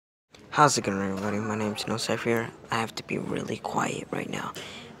How's it going, everybody? My name's Nosef here. I have to be really quiet right now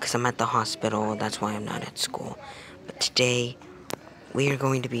because I'm at the hospital. That's why I'm not at school. But today, we are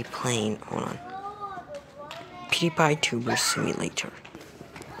going to be playing, hold on, PewDiePie Tuber Simulator.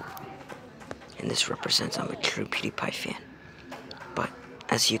 And this represents I'm a true PewDiePie fan. But,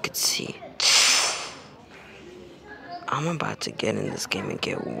 as you can see, I'm about to get in this game and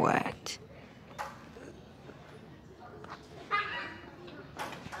get whacked.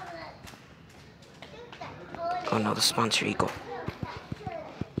 Oh no, the sponsor eagle.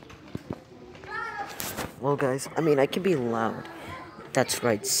 Well, guys, I can be loud. That's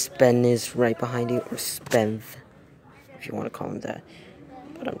right, Spen is right behind you, or Spenv, if you want to call him that.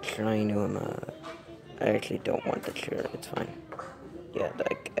 But I'm trying to, I actually don't want the chair, it's fine. Yeah,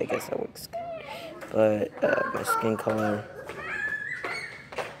 I guess that looks good. But, my skin color.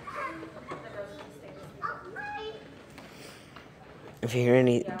 If you hear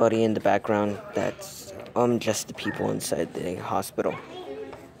anybody in the background, that's, just the people inside the hospital.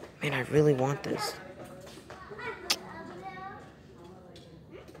 Man, I really want this.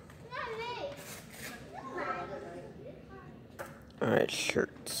 Alright,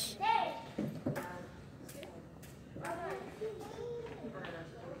 shirts.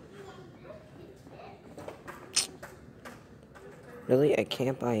 Really? I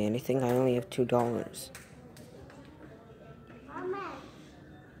can't buy anything? I only have $2.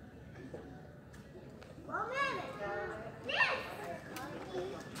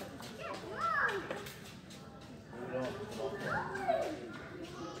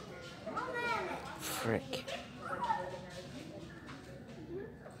 Frick.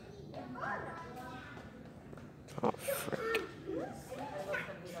 Oh, frick.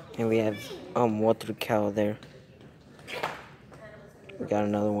 And we have, water cow there. We got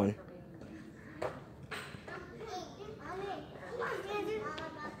another one.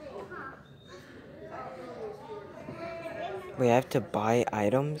 We have to buy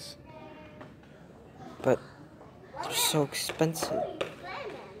items? But they're so expensive.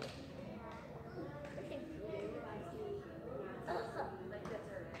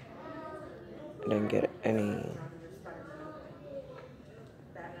 I didn't get any.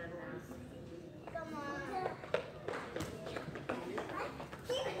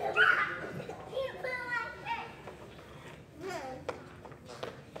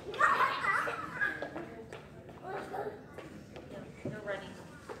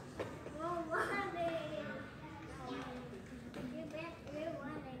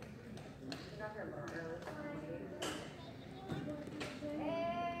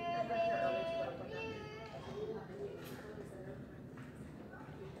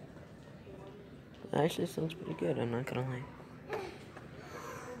 That actually sounds pretty good, I'm not gonna lie.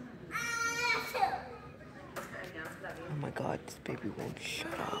 Oh my god, this baby won't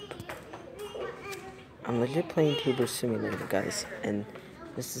shut up. I'm legit playing Tuber Simulator, guys, and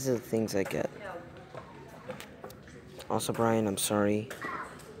this is the things I get. Also, Brian, I'm sorry.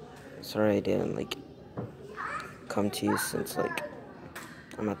 Sorry I didn't, come to you since,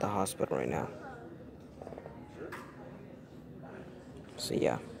 I'm at the hospital right now. So,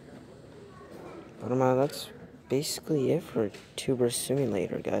 yeah. But, that's basically it for Tuber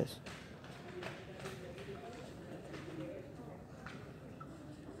Simulator, guys.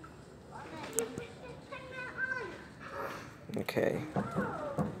 Okay.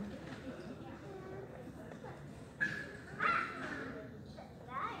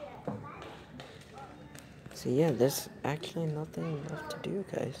 So yeah, there's actually nothing left to do,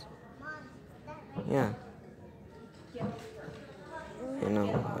 guys. Yeah. I know,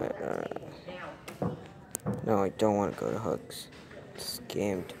 but, no, I don't want to go to Hugs.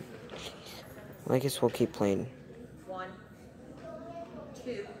 Scammed. Well, I guess we'll keep playing. 1,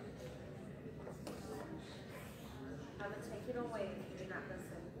 2. I would take it away if you do not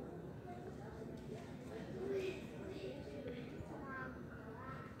listen.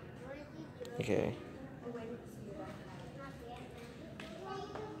 Okay.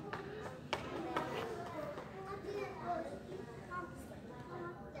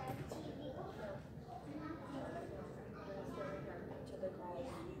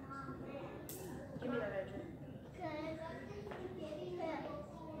 Give me that edge.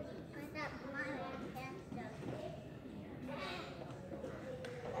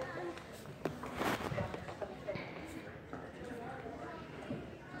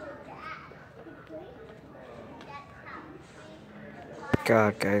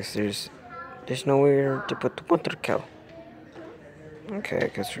 God, guys, there's nowhere to put the water cow. Okay, I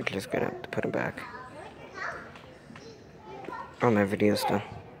guess we're just gonna have to put him back. Oh, my video's done.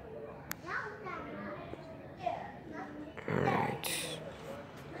 Alright.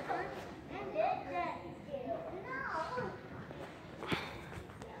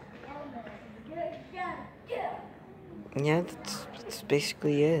 yeah, that's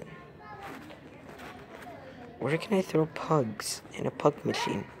basically it. Where can I throw pugs in a pug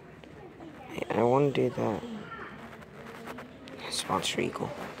machine? I want to do that. Sponsor Eagle.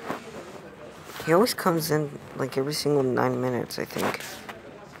 He always comes in like every single 9 minutes, I think.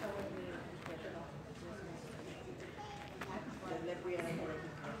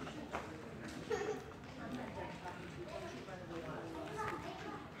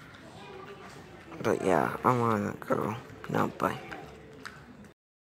 But yeah, I want to go. No, bye.